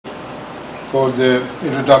for the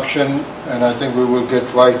introduction, and I think we will get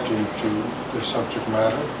right into the subject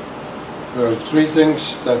matter. There are three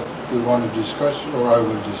things that we want to discuss, or I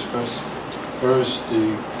will discuss. First,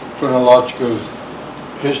 the chronological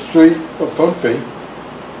history of Pohnpeian.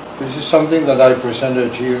 This is something that I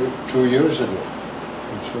presented here 2 years ago.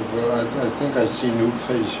 And so I think I see new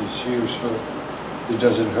faces here, so it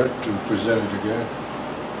doesn't hurt to present it again.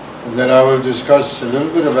 And then I will discuss a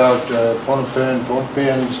little bit about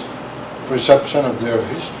Pohnpeian's perception of their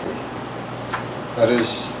history. That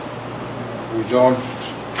is, we don't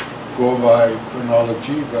go by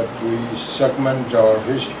chronology, but we segment our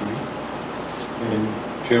history in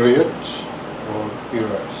periods or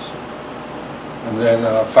eras. And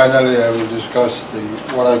then finally I will discuss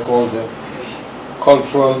what I call the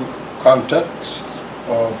cultural context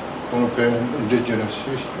of Pohnpeian indigenous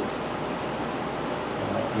history.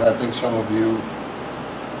 And I think some of you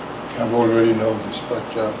have already known this, but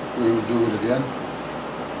we will do it again.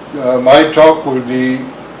 My talk will be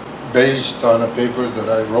based on a paper that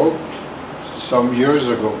I wrote some years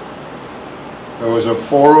ago. There was a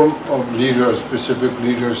forum of leaders, specific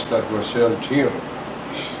leaders, that was held here.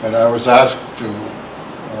 And I was asked to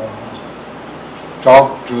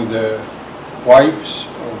talk to the wives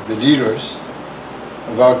of the leaders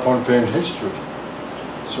about Pohnpeian history.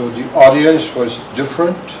 So the audience was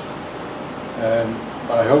different, and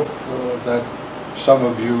I hope that some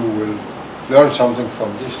of you will learn something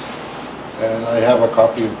from this. And I have a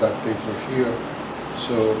copy of that paper here.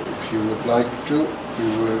 So if you would like to,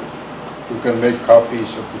 you can make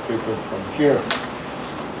copies of the paper from here.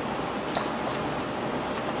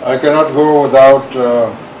 I cannot go without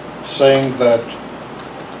saying that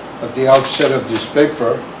at the outset of this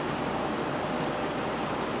paper,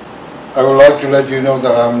 I would like to let you know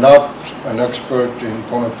that I'm not an expert in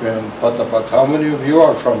Pohnpeian Patapat. How many of you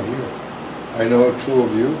are from here? I know 2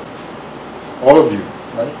 of you. All of you,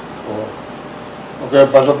 right? Okay,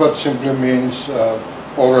 Patapat simply means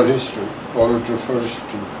oral history. Oral refers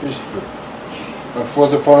to history. But for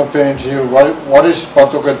the Pohnpeians here, what is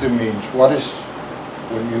Patokati means? What is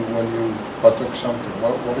when you patok something?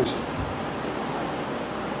 What is it?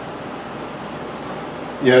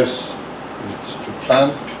 Yes, it's to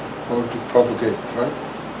plant or to propagate, right?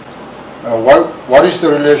 What is the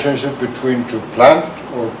relationship between to plant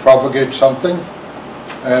or propagate something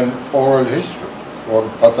and oral history or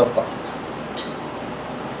patapat?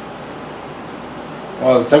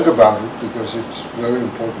 Well, think about it, because it's very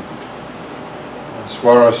important as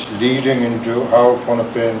far as leading into how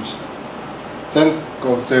Pohnpeians think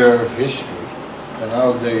of their history and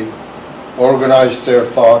how they organize their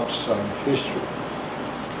thoughts on history.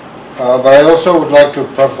 But I also would like to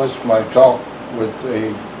preface my talk with a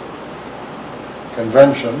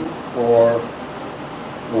convention or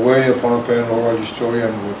the way a Pohnpeian oral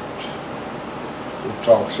historian would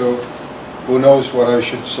talk. So who knows what I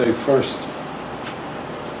should say first?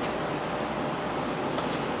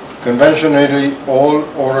 Conventionally, all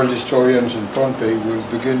oral historians in Pohnpeian will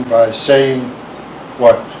begin by saying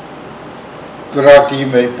what? Piraki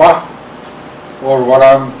me pa, or what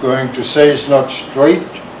I'm going to say is not straight,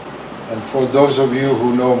 and for those of you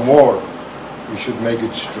who know more, you should make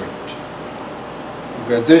it straight.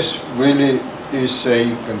 Okay, this really is a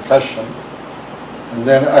confession. And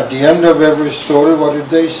then at the end of every story, what did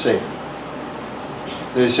they say?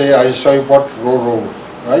 They say, I say what roro,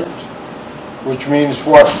 right? Which means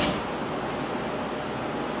what?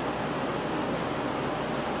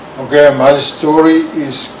 Okay, my story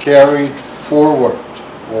is carried forward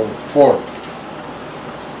or forth.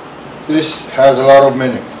 This has a lot of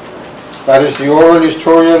meaning. That is, the oral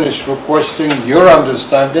historian is requesting your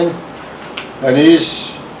understanding, and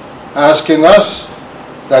he's asking us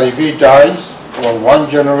that if he dies, or one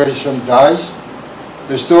generation dies,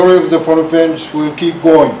 the story of the Pohnpeians will keep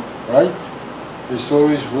going, right? The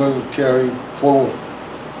stories will carry forward.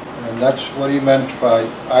 And that's what he meant by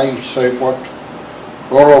I say what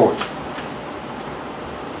Roro.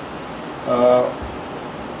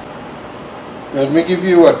 Let me give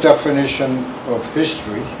you a definition of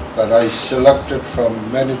history that I selected from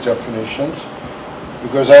many definitions,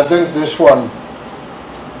 because I think this one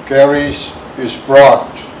is broad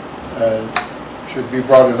and should be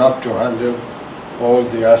broad enough to handle all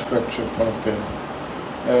the aspects of Pohnpeian.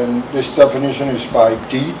 And this definition is by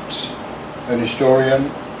Dietz, an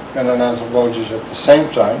historian and an anthropologist at the same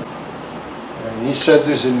time. And he said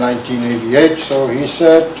this in 1988, so he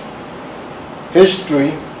said,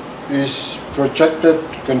 history is projected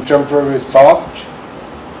contemporary thought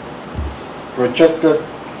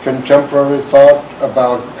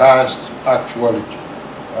about past actuality.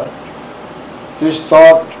 Right? This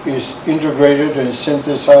thought is integrated and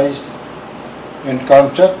synthesized in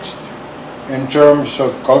context, in terms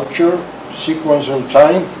of culture, sequential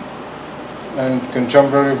time, and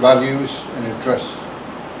contemporary values and interests.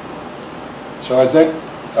 So I think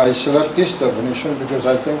I select this definition because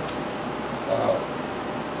I think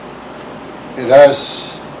it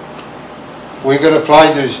has, we can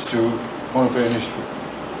apply this to Pohnpeian history.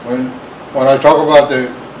 When I talk about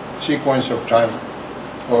the sequence of time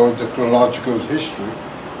or the chronological history,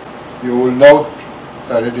 you will note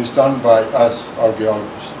that it is done by us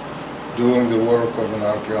archaeologists doing the work of an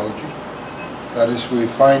archaeology. That is, we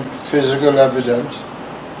find physical evidence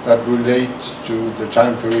that relates to the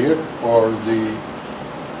time period or the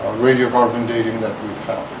radiocarbon dating that we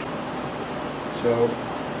found. So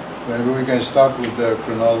maybe we can start with the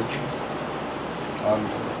chronology.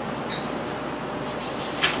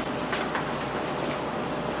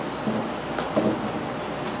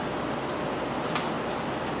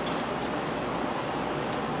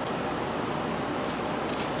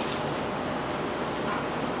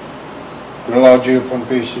 Chronology of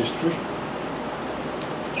Pohnpei's history.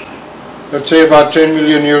 Let's say about 10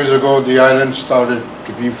 million years ago, the island started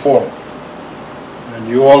to be formed. And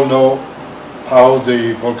you all know how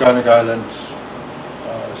the volcanic islands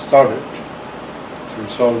started. It's a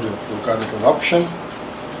result of volcanic eruption.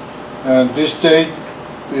 And this date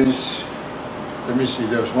is, let me see,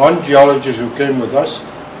 there's one geologist who came with us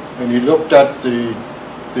and he looked at the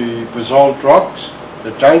basalt rocks,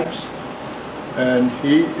 the types, and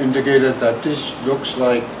he indicated that this looks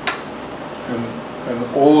like an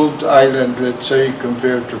old island, let's say,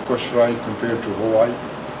 compared to Koshrai, compared to Hawaii.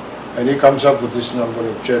 And he comes up with this number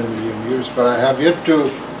of 10 million years. But I have yet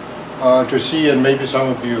to see, and maybe some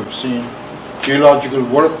of you have seen, geological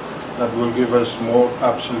work that will give us more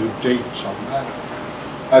absolute dates on that.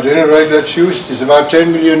 At any rate, let's use this. About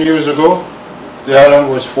 10 million years ago, the island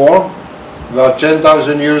was formed. About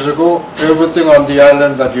 10,000 years ago, everything on the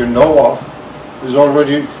island that you know of is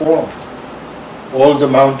already formed. All the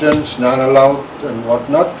mountains, Nanalaut and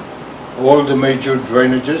whatnot, all the major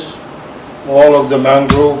drainages, all of the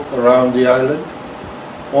mangrove around the island,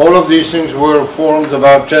 all of these things were formed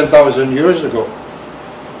about 10,000 years ago.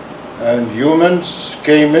 And humans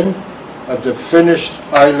came in at the finished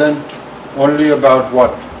island only about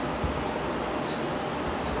what?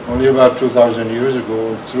 Only about 2,000 years ago,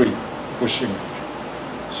 or 3, pushing it.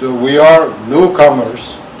 So we are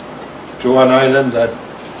newcomers to an island that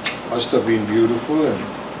must have been beautiful and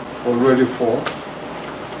already formed.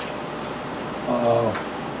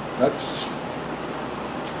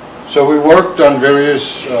 So we worked on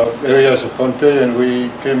various areas of Pohnpei and we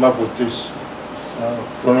came up with this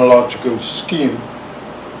chronological scheme.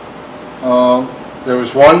 There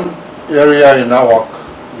was one area in Awak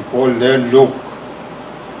we call Len Luk.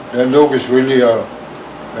 Len Luk is really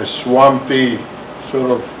a swampy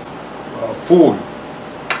sort of pool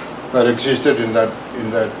that existed in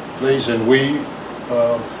that place, and we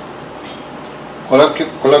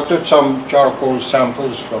collected some charcoal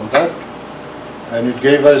samples from that, and it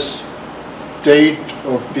gave us date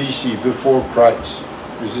of BC, before Christ.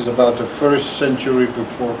 This is about the 1st century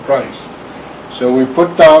before Christ. So we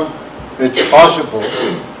put down, it's possible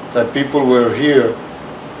that people were here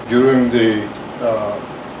during the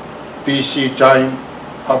BC time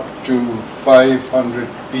up to 500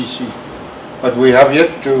 BC. But we have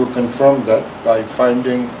yet to confirm that by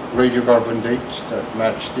finding radiocarbon dates that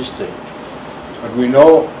match this date. But we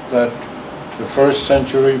know that the 1st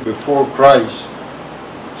century before Christ,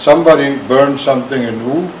 somebody burned something in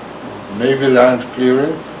Wu, maybe land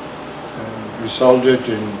clearing, and resulted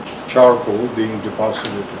in charcoal being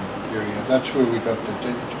deposited in the area. That's where we got the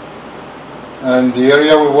date. And the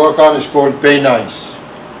area we work on is called Pohnpeian.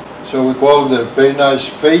 So we call the Pohnpeian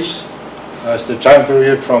phase as the time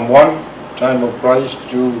period from time of Christ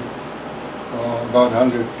to about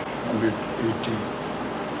 100 AD.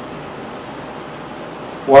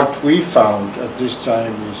 What we found at this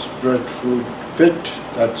time is breadfruit pit,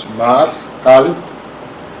 that's mar, kal,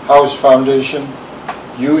 house foundation,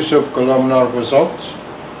 use of columnar basalts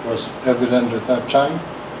was evident at that time.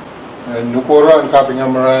 And Nukora and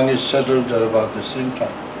Kapingamarang is settled at about the same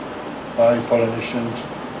time by Polynesians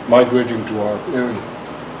migrating to our area.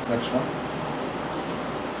 Next one.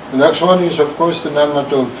 The next one is, of course, the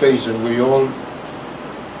nematode phase, and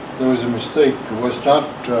there was a mistake. It was not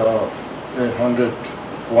 100,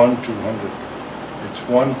 1 to 100. It's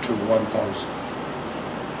 1 to 1,000,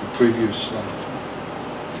 the previous slide.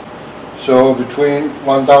 So between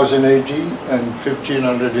 1000 AD and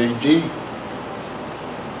 1500 AD,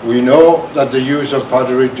 we know that the use of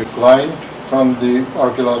pottery declined from the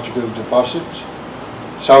archaeological deposits.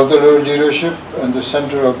 Southerly leadership and the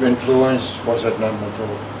center of influence was at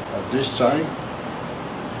Nanmatol at this time.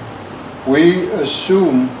 we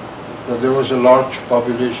assume that there was a large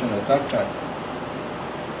population at that time.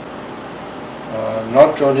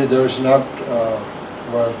 Not only there is not,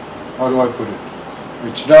 well, how do I put it?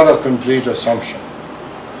 It's not a complete assumption.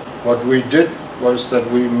 What we did was that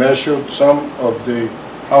we measured some of the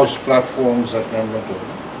house platforms at Nanmadol.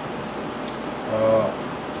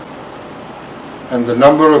 And the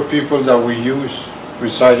number of people that we use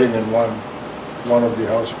residing in one of the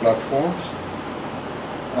house platforms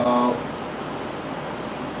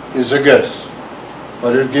is a guess,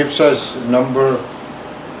 but it gives us a number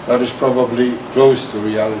that is probably close to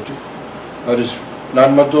reality. That is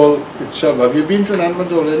Nanmadol itself. Have you been to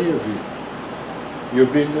Nanmadol, any of you?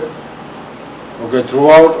 You've been there? Okay,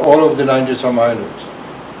 throughout all of the 90-some islands.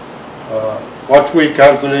 What we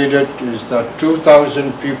calculated is that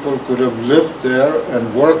 2,000 people could have lived there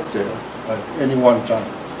and worked there at any one time.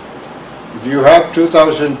 If you have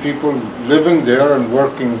 2,000 people living there and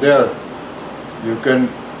working there, you can,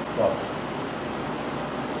 well,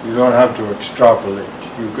 you don't have to extrapolate.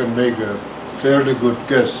 You can make a fairly good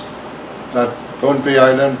guess that Pohnpeian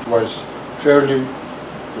Island was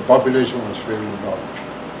the population was fairly large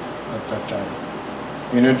at that time.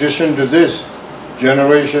 In addition to this,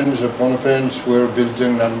 generations of Pohnpeians were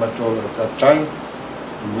building Nanmadol at that time.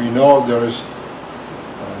 And we know there is,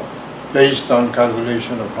 based on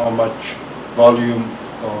calculation of how much volume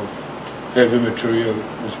of heavy material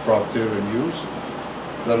was brought there and used,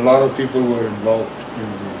 that a lot of people were involved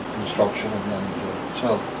in the construction of Nanmadol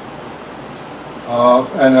itself.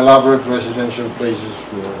 And elaborate residential places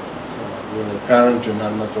were apparent in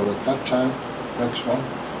Nanmadol at that time. Next one.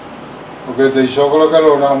 Okay, the Isogolokal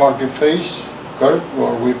or Namarki phase occurred,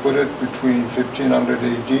 or we put it between 1500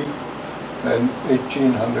 AD and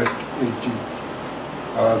 1800 AD.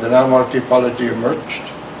 The Namarki polity emerged.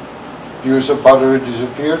 Use of pottery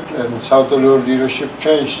disappeared, and South Alur leadership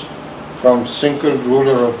changed from single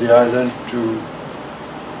ruler of the island to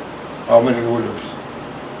how many rulers?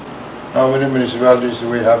 How many municipalities do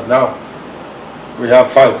we have now? We have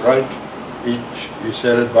 5, right? Each is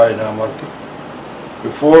headed by Namarki.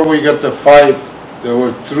 Before we get to 5, there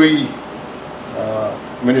were 3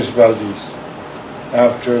 municipalities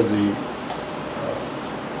after the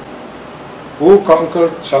who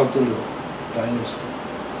conquered South Alur dynasty?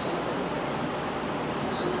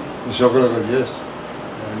 Isogolokal, yes.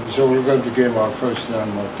 And Isogolokal became our first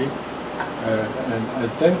Namarki, and I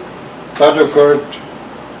think that occurred,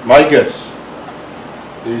 my guess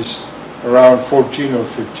is around 14 or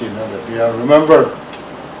 1500. Yeah, remember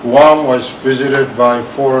Guam was visited by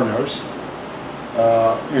foreigners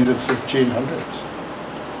in the 1500s,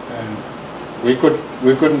 and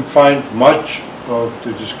we couldn't find much of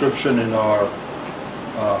the description in our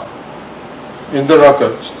in the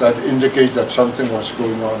records that indicate that something was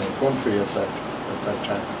going on in Pohnpeian at that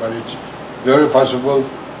time. But it's very possible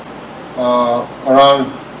around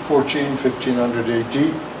 1500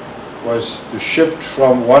 AD was the shift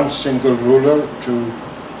from one single ruler to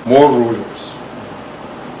more rulers.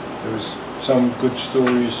 There was some good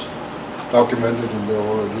stories documented in the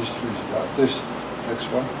oral histories about this. Next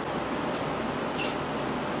one.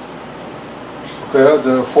 Okay,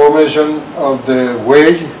 the formation of the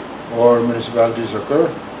Wade or municipalities occur.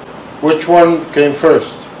 Which one came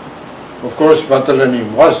first? Of course,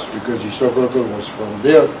 Matalanim was, because Isogolokal was from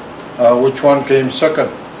there. Which one came second?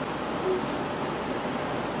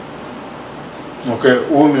 Okay,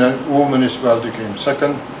 U municipality came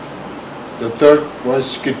second. The third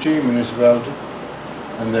was Skiti municipality,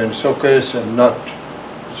 and then Sokes and Nut.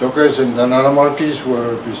 Sokes and the Nanamarkis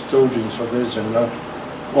were bestowed in Sokes and Nut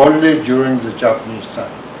only during the Japanese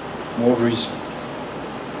time, more recent.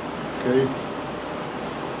 Okay.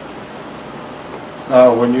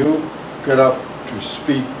 Now, when you get up to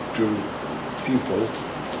speak to people,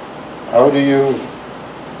 how do you?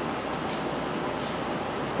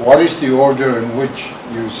 What is the order in which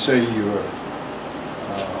you say your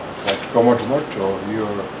commitment or your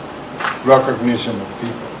recognition of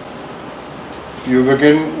people? You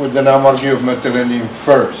begin with the Namarki of Matalanim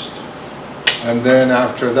first, and then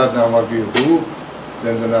after that Namarki of U,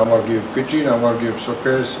 then the Namarki of Kiti, Namarki of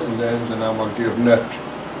Sokes, and then the Namarki of Net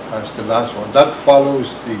as the last one. That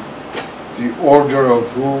follows the order of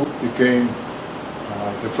who became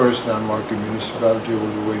the first Namarki municipality all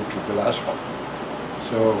the way to the last one.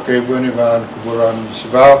 So Kebunivan, Kuburan,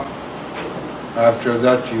 Nisibao. After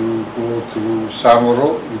that you go through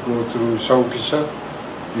Samoro, you go through Saukisa,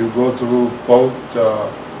 you go through both,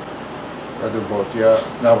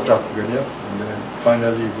 Navtakaganya, and then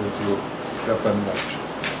finally you go through Yapanat.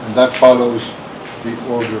 And that follows the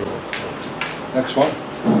order of. Next one.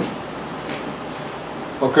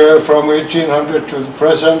 Okay, from 1800 to the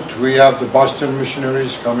present, we have the Boston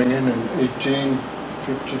missionaries coming in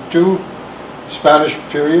 1852, Spanish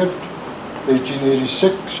period,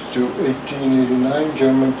 1886 to 1889,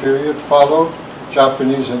 German period followed,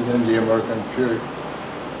 Japanese, and then the American period.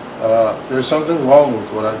 There's something wrong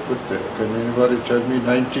with what I put there. Can anybody tell me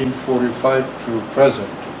 1945 to present?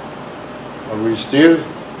 Are we still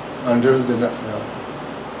under the...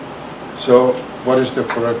 So what is the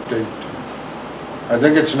correct date? I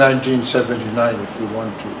think it's 1979 if we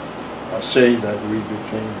want to say that we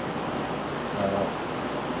became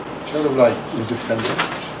sort of like independent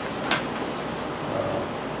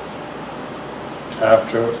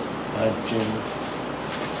after 19...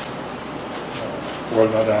 well,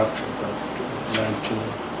 not after, but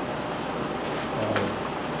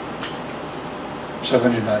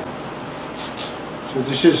 1979. So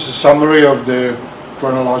this is a summary of the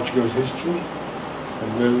chronological history,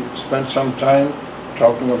 and we'll spend some time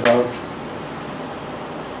talking about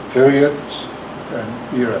periods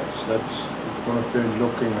and eras. That's going to be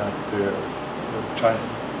looking at their time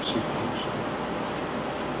sequence.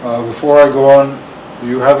 Before I go on, do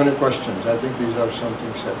you have any questions? I think these are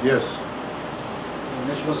something said. Yes?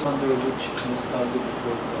 Which was under which municipality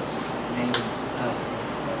before it was named as a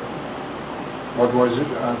municipality? What was it?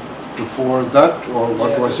 Before that, or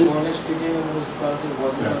what was it? Before it became a municipality,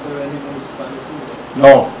 wasn't there any municipality?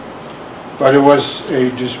 No, but it was a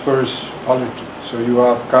dispersed polity. So you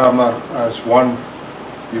have Kamar as one,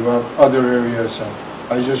 you have other areas.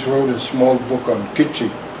 I just wrote a small book on Kichi.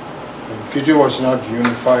 And Kichi was not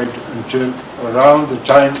unified until around the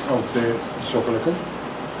time of the Sokolaka.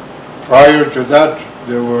 Prior to that,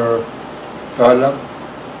 there were Kalam,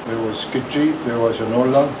 there was Kichi, there was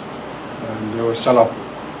Anola, and there was Salapu.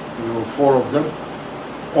 There were 4 of them.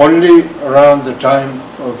 Only around the time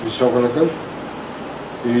of Isokalakal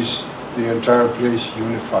is the entire place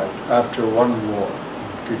unified after one war in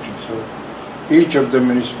Kichi. So each of the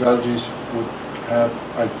municipalities would have,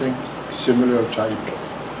 I think, similar type of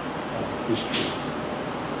history.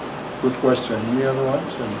 Good question. Any other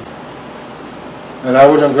ones? And I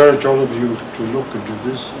would encourage all of you to look into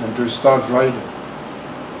this and to start writing.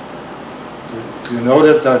 You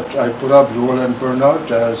noted that I put up Llewellyn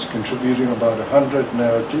Bernard as contributing about 100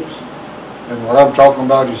 narratives, and what I'm talking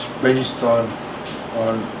about is based on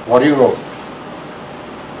what he wrote.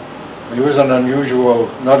 He was not an unusual.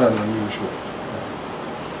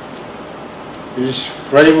 His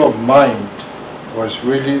frame of mind was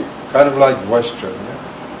really kind of like Western. Yeah?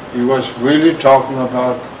 He was really talking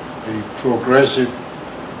about a progressive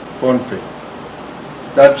Pohnpeian.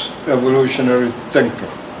 That's evolutionary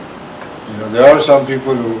thinking. You know, there are some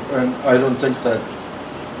people who, and I don't think that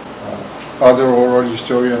other oral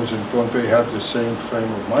historians in Pohnpeian have the same frame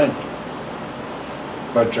of mind.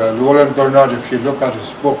 But Llewellyn Bernard, if you look at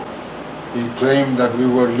his book, he claimed that we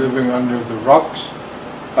were living under the rocks.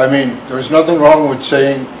 I mean, there's nothing wrong with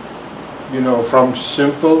saying, you know, from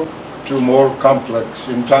simple to more complex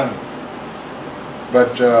in time.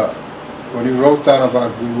 But when he wrote that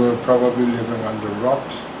about we were probably living under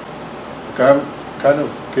rocks, it kind of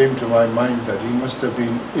came to my mind that he must have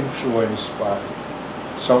been influenced by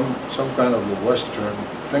some kind of a Western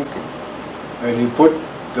thinking. And he put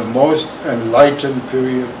the most enlightened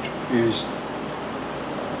period is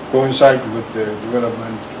coincide with the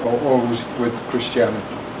development or with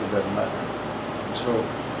Christianity for that matter. So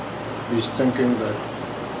he's thinking that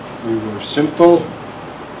we were simple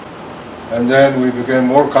and then we became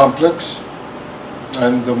more complex,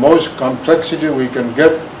 and the most complexity we can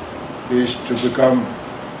get is to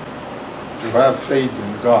have faith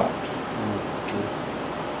in God.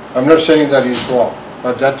 I'm not saying that he's wrong,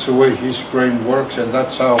 but that's the way his brain works, and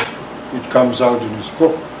that's how it comes out in his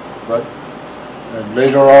book, right? And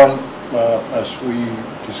later on, as we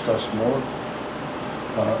discuss more,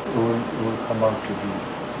 it will come out to be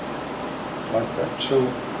like that. So,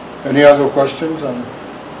 any other questions?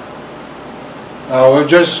 We'll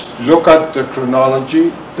just look at the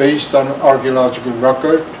chronology based on archaeological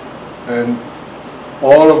record, and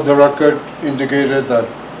all of the record indicated that,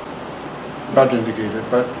 not indicated,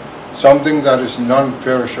 but something that is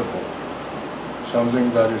non-perishable, something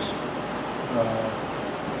that is,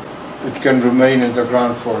 it can remain in the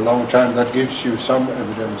ground for a long time. That gives you some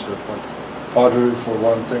evidence of what pottery for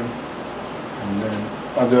one thing, and then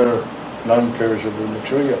other non-perishable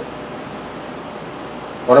material.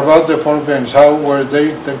 What about the Pohnpeians? How were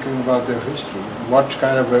they thinking about their history? What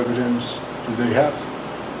kind of evidence do they have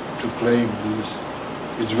to claim these?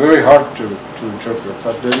 It's very hard to interpret,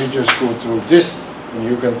 but let me just go through this and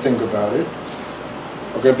you can think about it.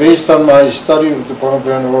 Okay, based on my study of the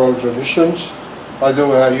Pohnpeian oral traditions, By the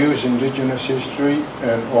way, I use indigenous history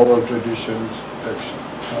and oral traditions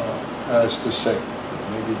as the same.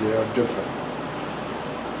 Maybe they are different.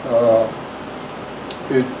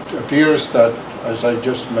 It appears that, as I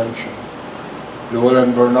just mentioned,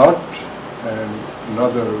 Llewellyn Bernard and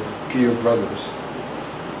another Keo brothers,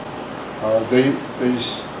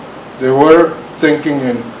 they were thinking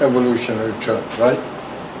in evolutionary terms, right?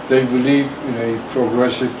 They believe in a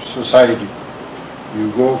progressive society. You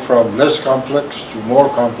go from less complex to more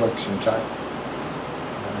complex in time.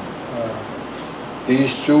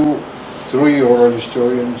 These three oral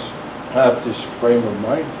historians have this frame of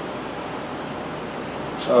mind.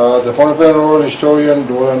 The Pohnpeian oral historian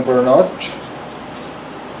Llewellyn Bernard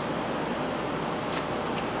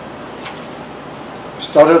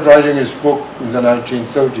started writing his book in the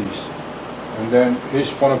 1930s, and then his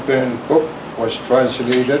Pohnpeian book was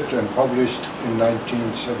translated and published in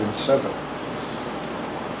 1977.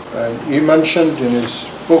 And he mentioned in his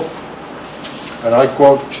book, and I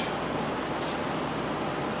quote,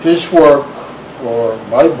 "His work, or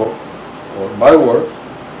my book, or my work,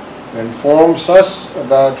 informs us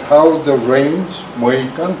about how the reigns,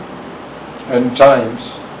 Mohican, and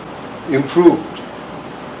times improved.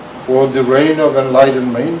 For the reign of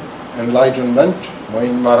enlightenment,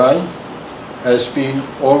 Mohin Marain, has been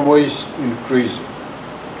always increasing."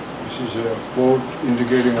 This is a quote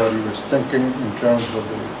indicating what he was thinking in terms of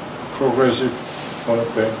the progressive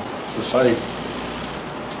Pohnpeian society.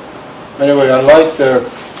 Anyway, unlike the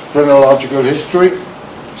chronological history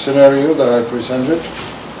scenario that I presented,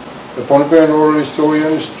 the Pohnpeian oral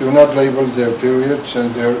historians do not label their periods and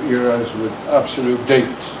their eras with absolute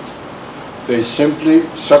dates. They simply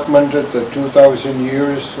segmented the 2,000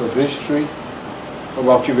 years of history of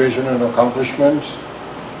occupation and accomplishments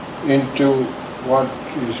into what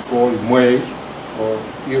is called Mue, or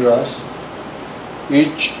eras.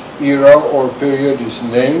 Each era or period is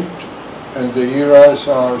named, and the eras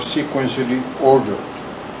are sequentially ordered.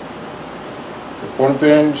 The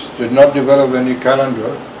Pohnpeians did not develop any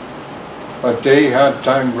calendar, but they had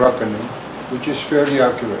time reckoning, which is fairly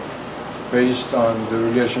accurate, based on the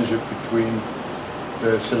relationship between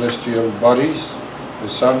the celestial bodies, the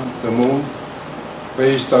sun, the moon,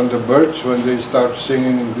 based on the birds when they start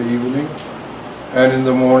singing in the evening, and in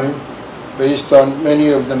the morning, based on many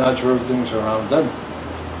of the natural things around them.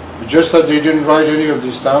 Just that they didn't write any of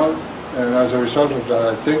this down, and as a result of that,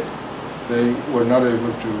 I think they were not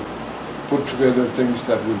able to put together things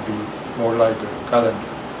that would be more like a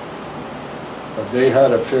calendar. But they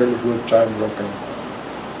had a fairly good time reckoning.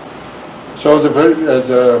 So the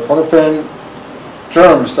Pohnpeian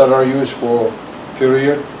terms that are used for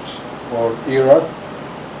periods or era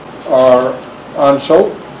are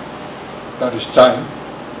Anso, that is time.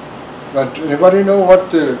 But anybody know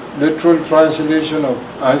what the literal translation of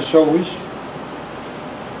Anso is?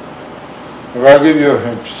 I'll give you a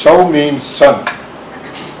hint. So means sun.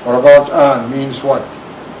 What about An means what?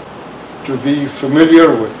 To be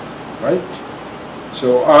familiar with, right?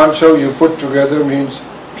 So Anso you put together means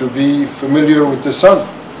to be familiar with the sun.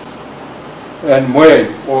 And Mue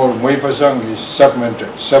or Mue Pasang is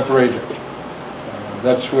segmented, separated.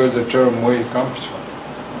 That's where the term Mue comes from.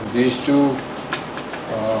 And these two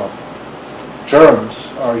terms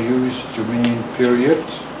are used to mean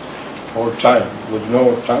periods or time, with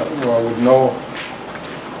no time or with no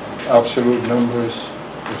absolute numbers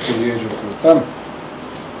affiliated with them.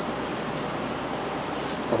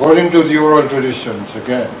 According to the oral traditions,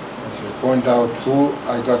 again, as I point out who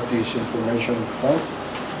I got this information from,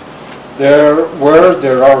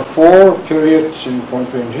 there are 4 periods in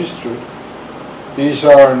Pohnpeian history. These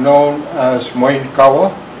are known as Mohin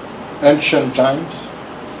Kawa, ancient times,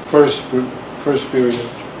 first period.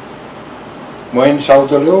 Mohin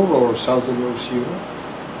Saudalur or Saudalur Sira,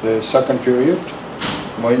 the second period.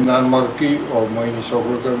 Mohin Nanmarki or Mohin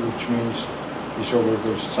Isogurgal, which means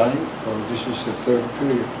Isogurgal's time, or this is the third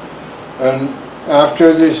period. And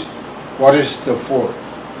after this, what is the fourth?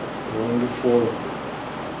 The only 4.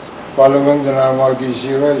 Following the Nanmarki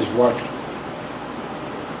Sira is what?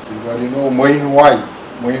 Everybody know Mohin Wai.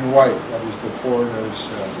 Mohin Wai, that is the foreigner's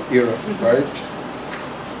era, right?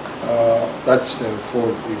 That's the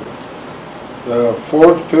 4th period. The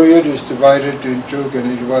 4th period is divided into, can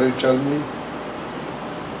anybody tell me?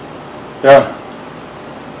 Yeah.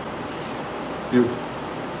 You.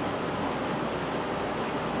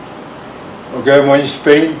 Okay, Mohin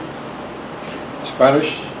Spain,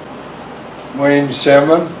 Spanish. Mohin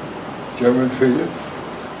Seman, German period.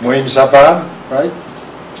 Mohin Japan, right?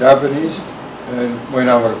 Japanese. And Mohin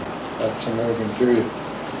America, that's American period.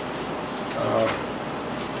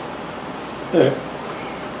 Yeah,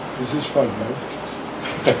 this is fun,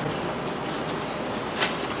 right?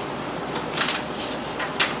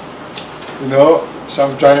 You know,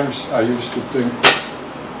 sometimes I used to think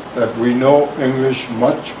that we know English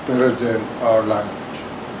much better than our language.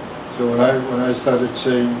 So when I started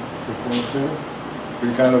saying the Pohnpeian,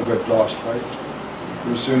 we kind of got lost, right?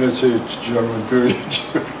 We soon as say it's German period.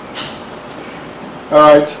 All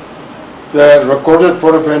right. The recorded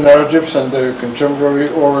Pohnpeian narratives and the contemporary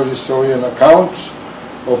oral historian accounts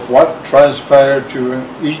of what transpired during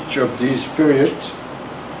each of these periods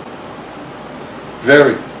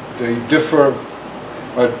vary. They differ,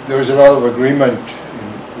 but there is a lot of agreement in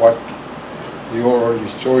what the oral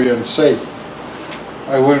historians say.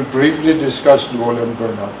 I will briefly discuss Llewellyn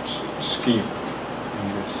Bernard's scheme in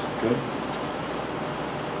this, okay?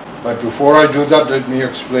 But before I do that, let me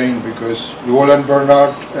explain, because Llewellyn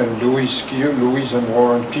Bernard and Louis and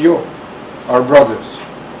Warren Keogh are brothers.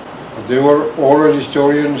 They were oral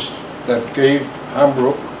historians that gave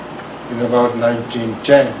Hambrook in about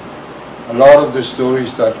 1910 a lot of the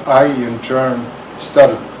stories that I in turn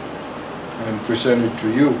studied and presented to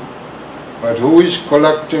you. But who is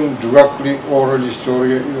collecting directly oral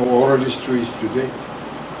histories today?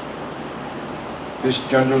 This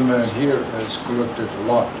gentleman here has collected a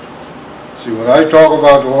lot. See, when I talk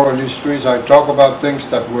about oral histories, I talk about things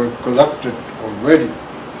that were collected already.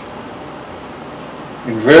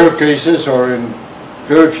 In rare cases or in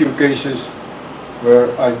very few cases where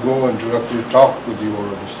I go and directly talk with the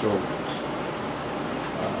oral historians.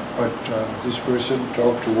 But this person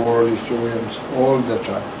talked to oral historians all the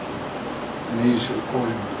time, and he's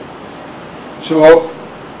recording them. So,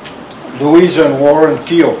 Louis and Warren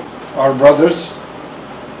Keogh are brothers.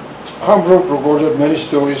 Hambrook recorded many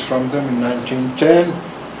stories from them in 1910.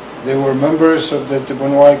 They were members of the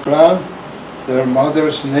Tibunwai clan. Their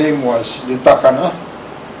mother's name was Litakana,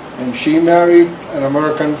 and she married an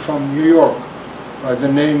American from New York by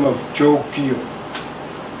the name of Joe Keogh.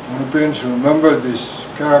 Pohnpeians remember this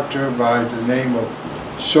character by the name of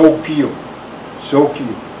So Keogh. So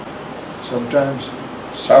Keogh. Sometimes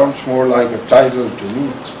sounds more like a title to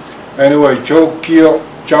me. Anyway, Joe Keogh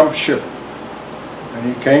jumped ship,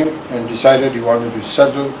 and he came and decided he wanted to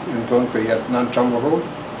settle in Pohnpeian at Nantamo Road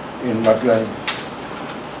in Matlani.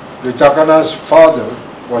 Litakana's father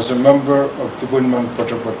was a member of the Bunman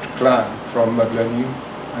Potapot clan from Matlani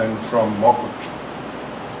and from Mokot.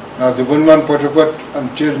 Now, the Bunman Potapot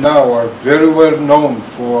until now are very well known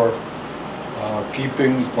for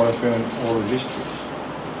keeping Pohnpeian oral histories.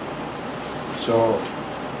 So,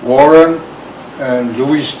 Warren and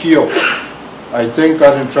Louis Keogh, I think,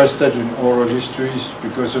 are interested in oral histories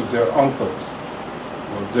because of their uncle,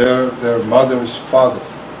 or their mother's father.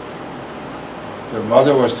 Their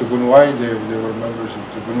mother was Tibunwai, they were members of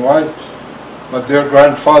Tibunwai, but their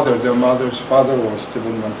grandfather, their mother's father, was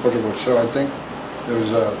Tibunman Potapot. So I think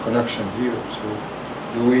there's a connection here.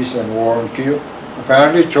 So Louis and Warren Keogh.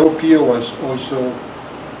 Apparently Joe Keogh was also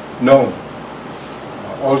known,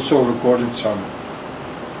 also recorded some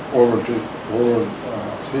oral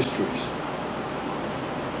histories.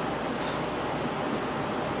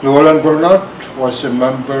 Llewellyn Bernard was a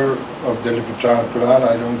member of the Lipitan clan.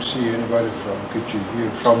 I don't see anybody from Kichi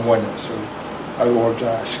here, from Wena, so I won't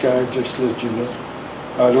ask. I just let you know.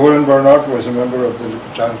 Llewellyn Bernard was a member of the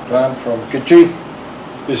Lipitan clan from Kichi.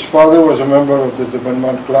 His father was a member of the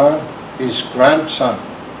Tibanman clan. His grandson,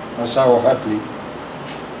 Masao Hatley,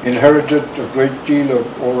 inherited a great deal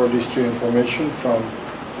of oral history information from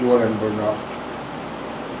Llewellyn Bernard.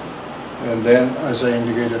 And then, as I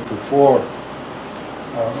indicated before,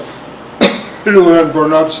 Llewellyn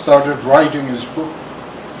Bernard started writing his book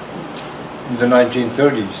in the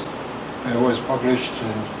 1930s. And it was published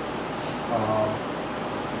in,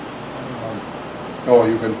 oh,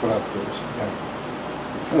 you can put up those. Yeah.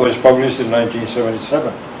 It was published in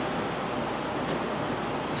 1977.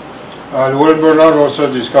 Llewellyn Bernard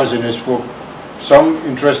also discussed in his book some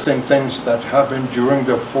interesting things that happened during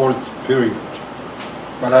the fourth period.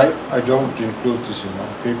 But I don't include this in my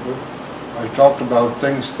paper. I talked about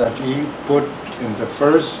things that he put in the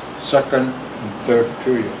first, second, and third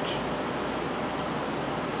periods.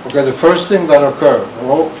 Okay, the first thing that occurred,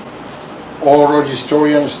 all oral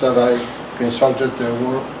historians that I consulted, they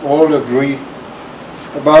were all agreed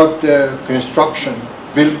about the construction,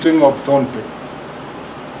 building of Pohnpeian.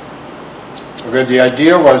 Okay, the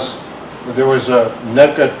idea was that there was a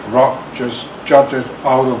naked rock just jutted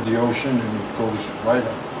out of the ocean and it goes right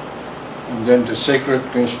up. And then the sacred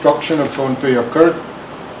construction of Pohnpeian occurred.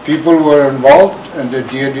 People were involved and the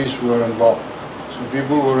deities were involved. So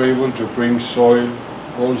people were able to bring soil,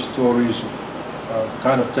 old stories,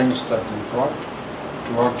 kind of things that they brought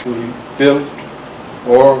to actually build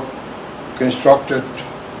or constructed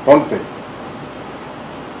Pohnpeian.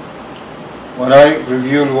 when I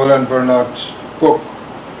reviewed Will and Bernard's book,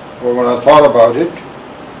 or when I thought about it,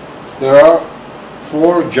 there are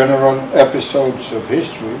 4 general episodes of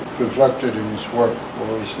history reflected in his work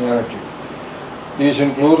or his narrative. These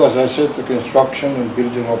include, as I said, the construction and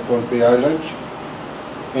building of Pohnpei Island,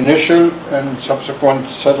 initial and subsequent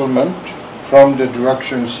settlement from the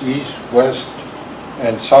directions east, west,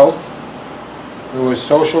 and south. There was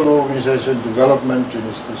social organization development in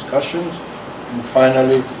his discussions, and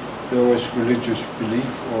finally there was religious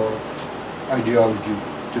belief or ideology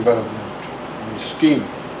development in his scheme.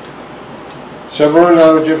 Several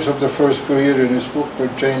narratives of the first period in his book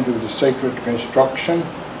pertain to the sacred construction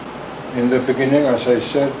in the beginning, as I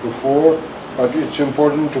said before, but it's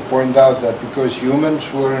important to point out that because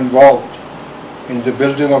humans were involved in the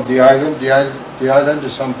building of the island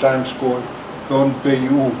is sometimes called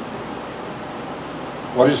Pohnpeian.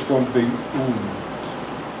 What is Pohnpeian?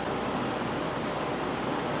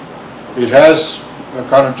 It has a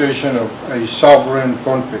connotation of a sovereign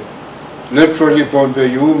Pohnpei. Literally,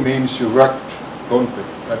 Pohnpeian means erect Pohnpei.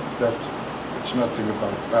 It's nothing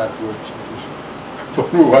about bad words.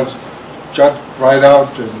 Pohnpei was shut right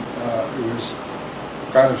out, and it was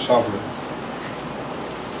kind of sovereign,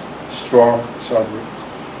 strong sovereign.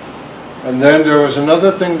 And then there was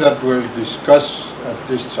another thing that we'll discuss at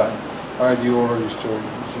this time by the oral historians.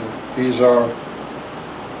 These are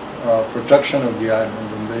protection of the island,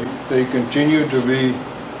 and they continue to be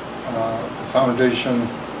the foundation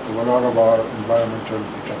of a lot of our environmental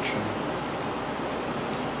protection.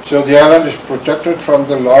 So the island is protected from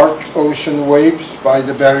the large ocean waves by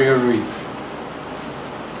the barrier reef.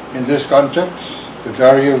 In this context, the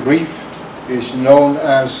barrier reef is known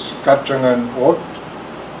as Katangan Ot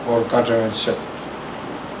or Katangan Set,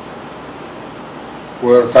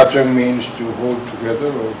 where Katang means to hold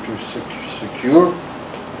together or to secure,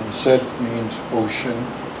 and Set means ocean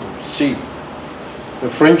or sea. The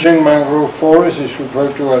fringing mangrove forest is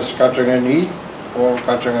referred to as Katangan It or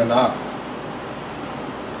Katangan Ak.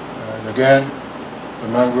 And again, the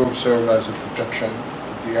mangroves serve as a protection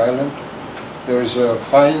of the island. There is a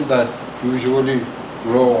vine that usually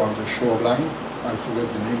grow on the shoreline. I forget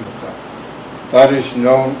the name of that. That is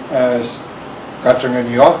known as Katangan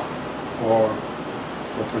Yot, or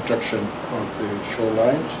the protection of the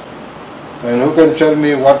shorelines. And who can tell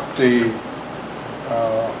me what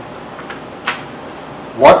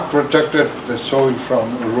protected the soil from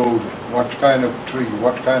erosion? What kind of tree?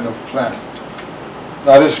 What kind of plant?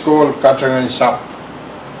 That is called Katangan Sap.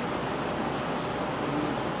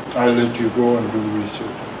 I'll let you go and do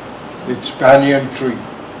research. It's banyan tree.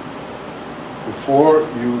 Before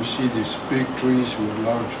you see these big trees with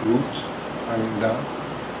large roots hanging down,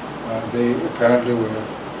 they apparently were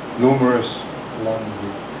numerous along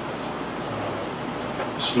the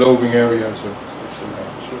sloping areas of the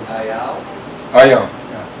land. So, Ayam,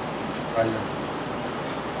 yeah, Ayam.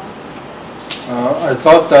 I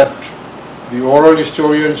thought that the oral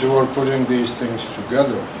historians who were putting these things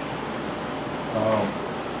together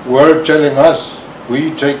were telling us,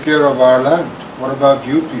 we take care of our land. What about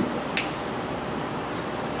you people?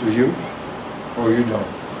 Do you or you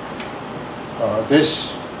don't?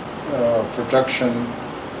 This protection,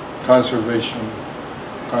 conservation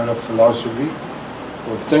kind of philosophy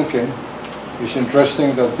or thinking, it's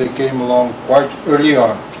interesting that they came along quite early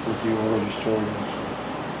on with the oral historians.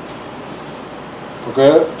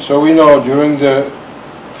 Okay, so we know during the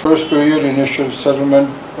first period, initial settlement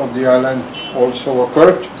of the island also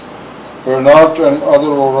occurred. Bernard and other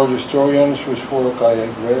oral historians whose work I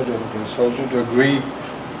have read and consulted agree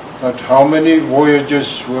that how many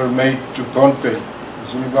voyages were made to Pohnpei?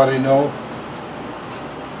 Does anybody know?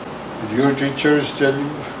 Did your teachers tell you?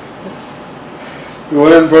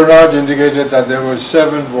 Will and Bernard indicated that there were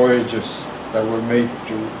 7 voyages that were made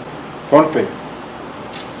to Pohnpei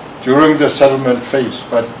during the settlement phase,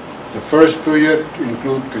 but the first period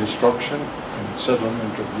include construction and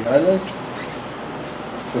settlement of the island.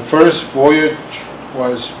 The first voyage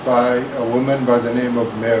was by a woman by the name of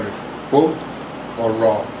Mary. Both or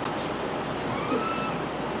wrong?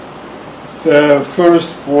 The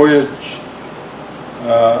first voyage,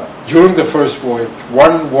 during the first voyage,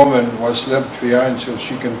 one woman was left behind so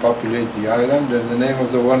she can populate the island, and the name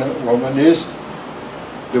of the woman is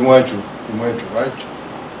Limuetu, right?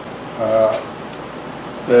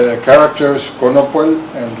 The characters Pohnpeian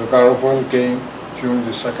and Pohnpeian came during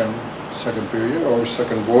the second period or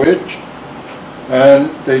second voyage, and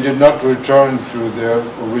they did not return to their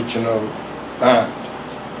original land.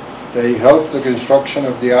 They helped the construction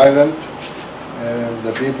of the island, and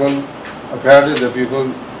the people, apparently the people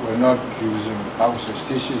were not using houses.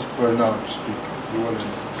 This is Bernard speaking.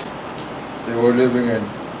 They were living in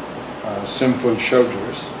simple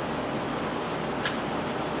shelters.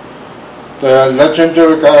 The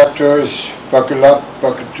legendary characters Pakilap,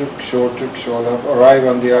 Pakituk, Sotuk, Solap arrive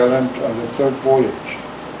on the island on the third voyage.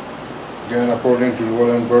 Again, according to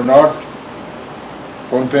Roland Bernard,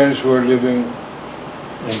 Pohnpeians were living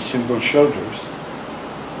in simple shelters.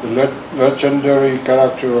 The legendary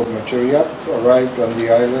character of Machariap arrived on the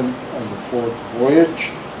island on the fourth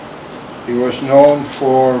voyage. He was known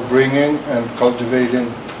for bringing and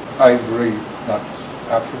cultivating ivory, not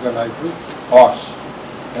African ivory, os.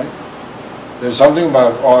 Right? There's something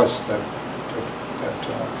about os that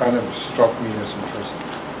kind of struck me as interesting.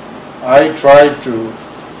 I tried to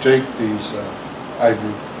take these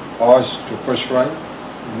ivory os to Pushrai.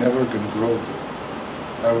 Never can grow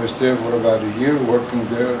there. I was there for about a year working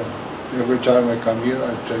there, and every time I come here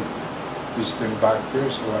I take this thing back there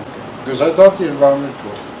so I can, because I thought the environment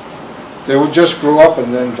was, they would just grow up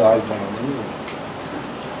and then die down anyway.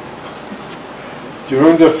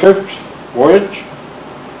 During the fifth voyage,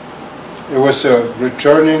 it was a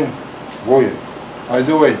returning voyage. By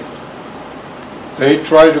the way, they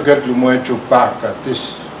tried to get Lumuetu back at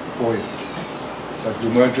this voyage, but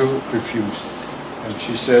Lumuetu refused. And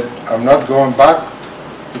she said, I'm not going back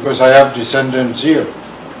because I have descendants here,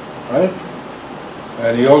 right?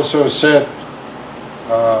 And he also said,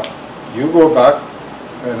 you go back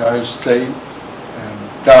and I'll stay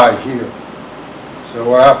and die here. So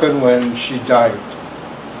what happened when she died?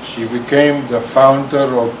 She became the founder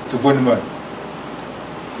of Tubunman.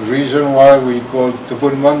 The reason why we called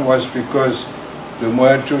Tubunman was because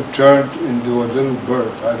Lumuetu turned into a little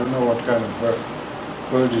bird. I don't know what kind of bird.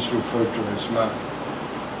 Bird is referred to as man.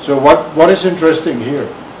 So what is interesting here?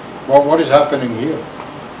 What is happening here?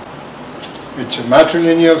 It's a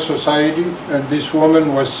matrilineal society, and this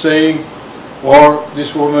woman was saying, or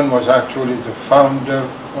this woman was actually the founder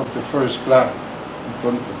of the first clan in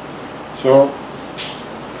Pohnpeian. So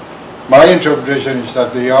my interpretation is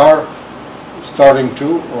that they are starting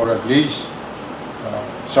to, or at least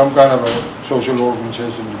some kind of a social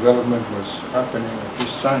organization development was happening at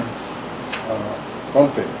this time,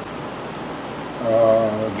 Pohnpeian.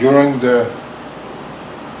 During the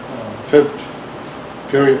fifth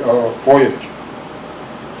period voyage.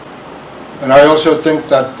 And I also think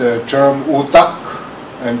that the term Utak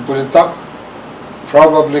and Pulitak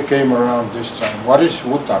probably came around this time. What is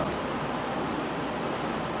Utak?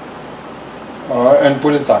 And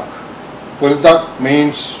Pulitak. Pulitak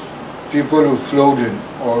means people who float in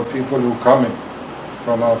or people who come in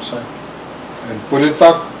from outside. And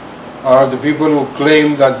Pulitak are the people who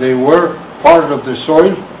claim that they were part of the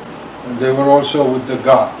soil and they were also with the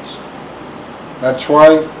gods. That's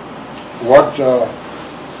why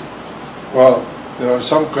well, there are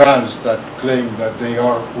some clans that claim that they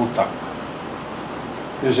are Utak.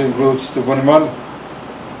 This includes Tubunman,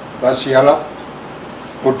 Rasialap,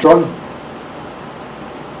 Putron,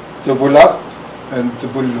 Tubulap, and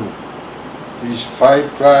Tubulu. These 5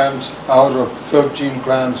 clans out of 13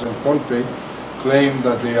 clans in Pohnpeian claim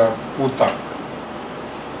that they are Utak.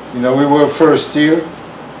 You know, we were first here,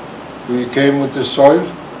 we came with the soil,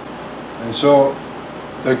 and so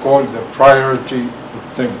they call it the priority of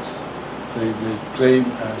things. They claim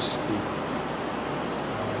as the,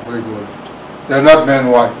 what do you call it? They're not men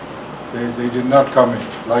white. They did not come in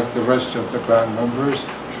like the rest of the clan members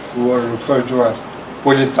who are referred to as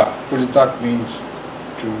Pulitak. Pulitak means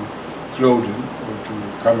to float in or to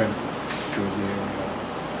come in to the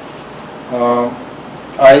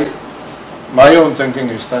area. My own thinking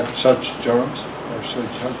is that such terms or such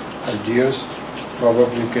ideas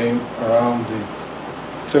probably came around the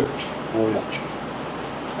 5th voyage.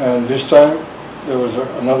 And this time there was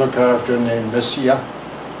another character named Messia.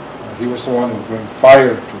 He was the one who brought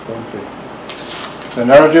fire to Pohnpeian. The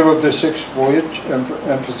narrative of the 6th voyage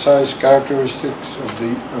emphasized characteristics of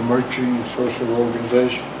the emerging social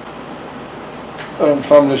organization. And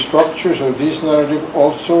from the structures of these narratives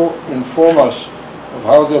also inform us of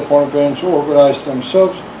how the Pohnpeians organized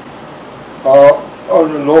themselves on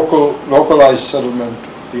a localized settlement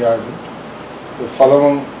of the island. The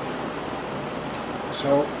following,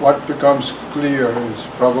 so what becomes clear is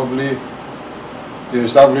probably the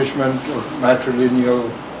establishment of matrilineal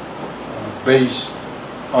base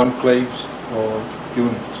enclaves or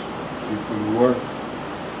units. People who were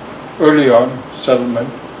early on settlement,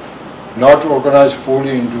 not organized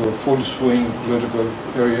fully into a full swing political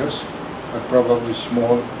areas, but probably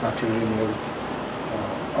small matrilineal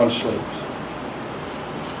enclaves.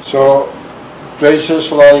 So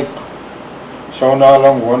places like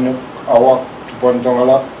Saunalang, Wanik, Awak,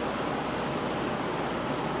 Tupandangala,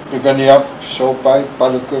 Piganiap, Sopay,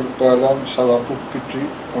 Palakir, Palang, Salapuk, Pitri,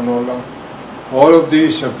 Onolang, All of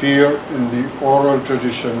these appear in the oral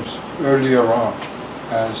traditions earlier on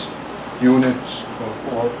as units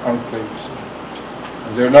or enclaves.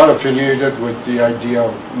 And they're not affiliated with the idea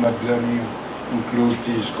of Madlani include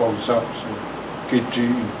these concepts, or Kitri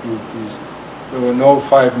include these. There were no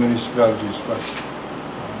 5 municipalities, but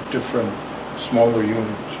different smaller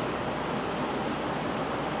units.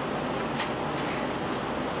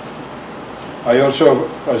 I also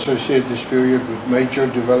associate this period with major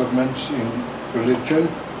developments in religion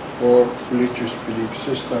or religious belief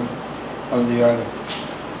system on the island.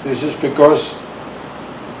 This is because,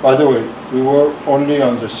 by the way, we were only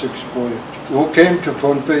on the 6th voyage. Who came to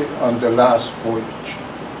Pohnpeian on the last voyage?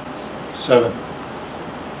 7.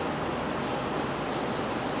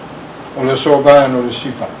 Olusoba and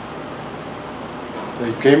Olusiba.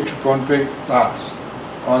 They came to Pohnpeian last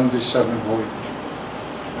on the 7th voyage.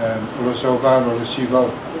 And Olusoba and Olusiba,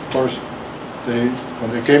 of course,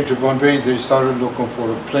 when they came to Pohnpeian, they started looking for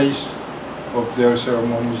a place of their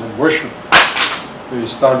ceremonies and worship. They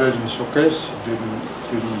started in Sokes, didn't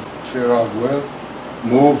fare out well,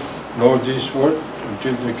 moved northeastward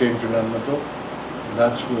until they came to Nanmato.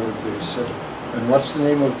 That's where they settled. And what's the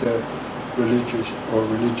name of the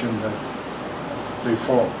religion that they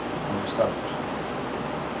formed and established?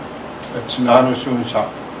 That's Nanusun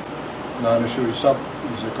Sap. Nanusun Sap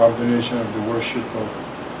is a combination of the worship of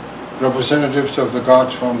representatives of the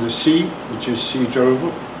gods from the sea, which is Sea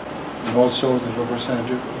Turtle, and also the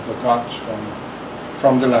representative of the gods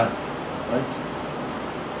from the land, right?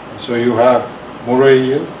 So you have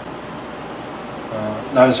Mauricio,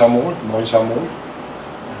 Nansamor, Moisamor,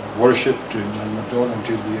 worshipped in Nanmatol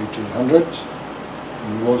until the 1800s.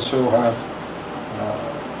 And you also have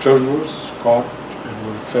turtles caught and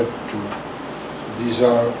were fed to. So these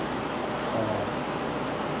are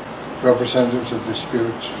representatives of the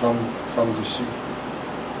spirits from the sea.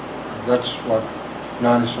 That's what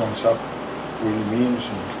Naniswan Sap really means.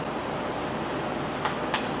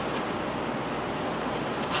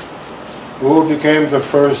 Who became the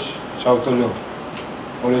first Sautalo?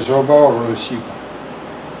 Olusoba or Olusiba?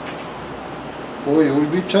 Boy, you will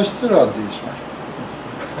be tested on these, man.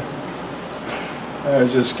 I'm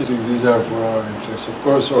just kidding, these are for our interest. Of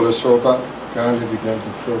course, Olusoba apparently became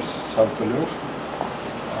the first Sautalo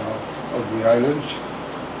of the island.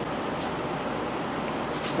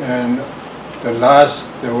 And the last,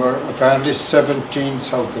 there were apparently 17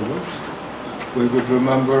 Sautalos. We could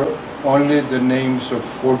remember only the names of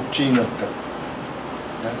 14 of them.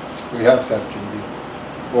 Yeah? We have that in the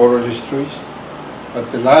oral histories. But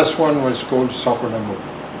the last one was called Sokonamoy,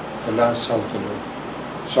 the last Sautalo.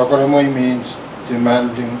 Sokonamoy means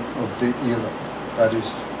demanding of the era. That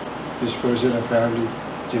is, this person apparently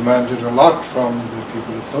demanded a lot from the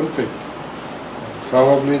people of Pohnpeian.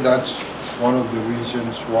 Probably that's one of the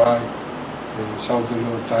reasons why the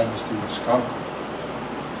Sautalo dynasty was conquered.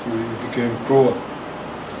 So it became cruel.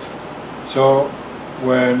 So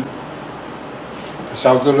when the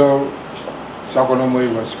Sautalo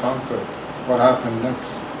Sokonamoy was conquered, what happened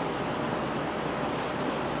next?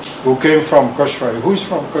 Who came from Koshrai? Who's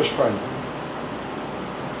from Koshrai?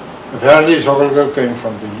 Apparently Sokolgal came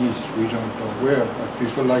from the east. We don't know where, but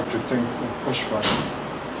people like to think of Koshrai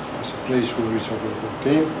as a place where Sokolgal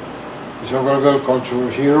came. The Sokolgal cultural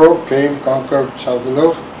hero came, conquered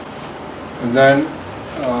Sautalo, and then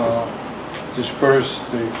dispersed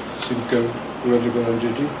the Sinkel political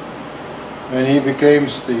entity, and he became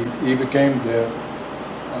the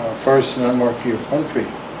first non-marquis of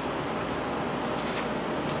Pohnpeian.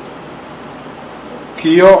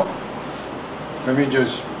 Kyo, let me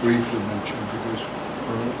just briefly mention because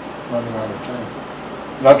we're running out of time.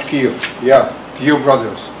 Not Kyo, yeah, Kyo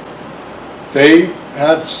brothers. They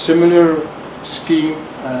had similar scheme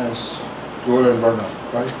as Dole and Bernard,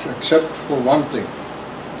 right? Except for one thing.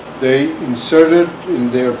 They inserted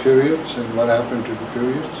in their periods, and what happened to the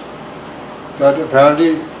periods, that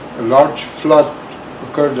apparently a large flood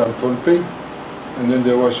occurred on Pohnpeian, and then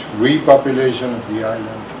there was repopulation of the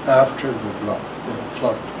island after the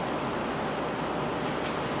flood.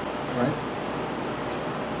 Right?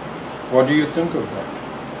 What do you think of that?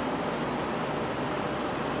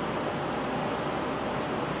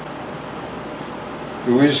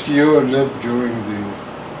 Luis Kyo lived during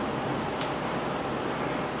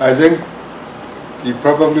I think he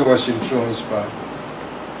probably was influenced by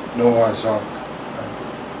Noah's Ark.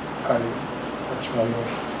 That's my own,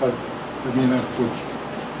 but let me not put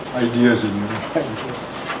ideas in your mind.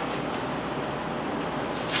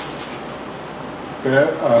 Okay,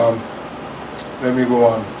 let me go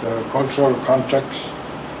on. The cultural context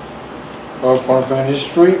of Pohnpeian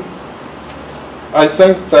history. I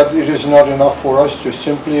think that it is not enough for us to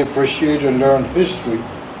simply appreciate and learn history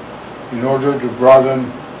in order to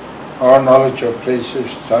broaden our knowledge of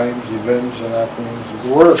places, times, events, and happenings of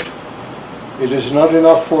the world. It is not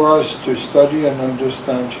enough for us to study and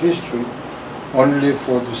understand history only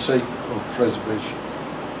for the sake of preservation.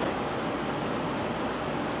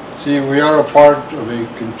 See, we are a part of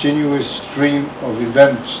a continuous stream of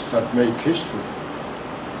events that make history.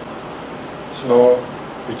 So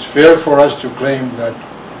it's fair for us to claim that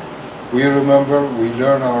we remember, we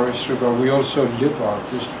learn our history, but we also live our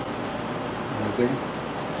history. And I think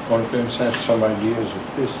Pohnpeian had some ideas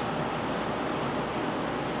of this.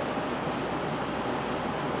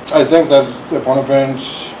 I think that the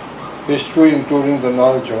Pohnpeian's history, including the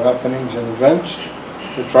knowledge of happenings and events,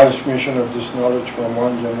 the transmission of this knowledge from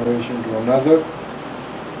one generation to another,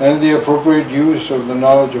 and the appropriate use of the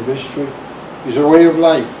knowledge of history is a way of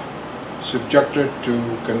life, subjected to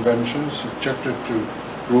conventions, subjected to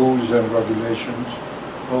rules and regulations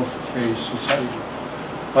of a society.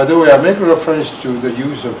 By the way, I make reference to the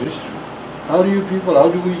use of history. How do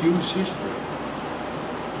we use history?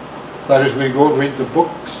 That is, we go read the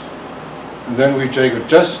books, and then we take a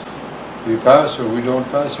test, we pass or we don't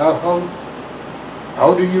pass.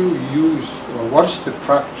 How do you use, or what is the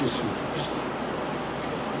practice of history?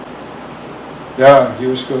 Yeah, he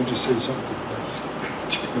was going to say something.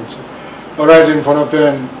 All right, in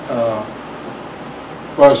Pohnpeian,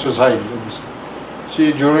 society, let me say.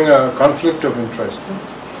 See, during a conflict of interest,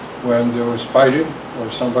 when there was fighting or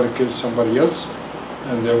somebody killed somebody else,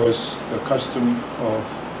 and there was the custom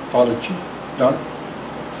of apology done,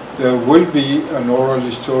 there will be an oral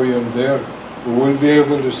historian there who will be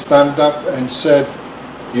able to stand up and say,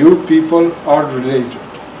 you people are related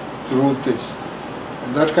through this.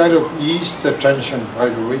 And that kind of eased the tension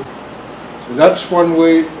right away. So that's one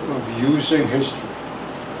way of using history.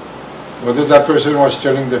 Whether that person was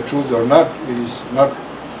telling the truth or not is not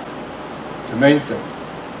the main thing.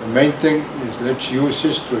 The main thing is let's use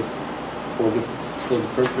history for the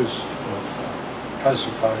purpose of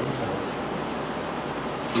pacifying or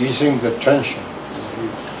easing the tension.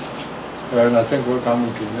 And I think we're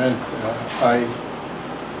coming to an end. I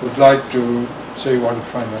would like to say one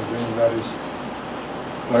final thing, that is,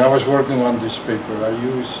 when I was working on this paper, I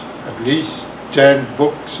used at least 10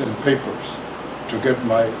 books and papers to get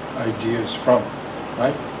my ideas from,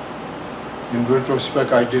 right? In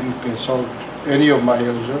retrospect, I didn't consult any of my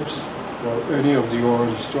elders or any of the oral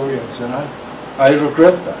historians, and I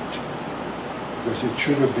regret that, because it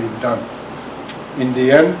should have been done. In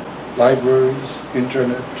the end, libraries,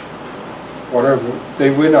 internet, whatever, they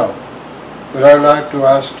win out. But I'd like to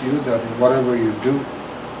ask you that in whatever you do,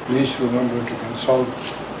 please remember to consult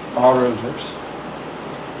our elders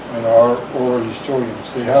and our oral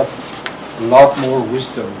historians. They have a lot more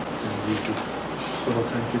wisdom than we do. So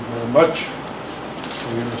thank you very much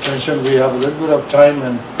for your attention. We have a little bit of time,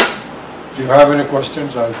 and if you have any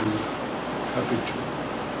questions, I'll be happy to.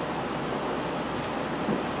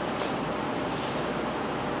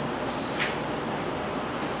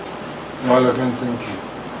 Well, again, thank you.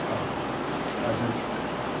 I think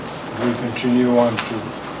if we continue on to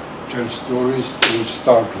tell stories, it will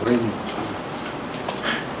start raining.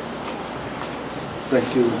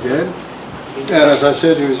 Thank you again. And as I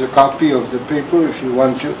said, here is a copy of the paper. If you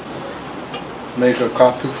want to make a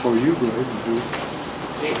copy for you, go ahead and do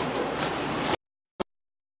it.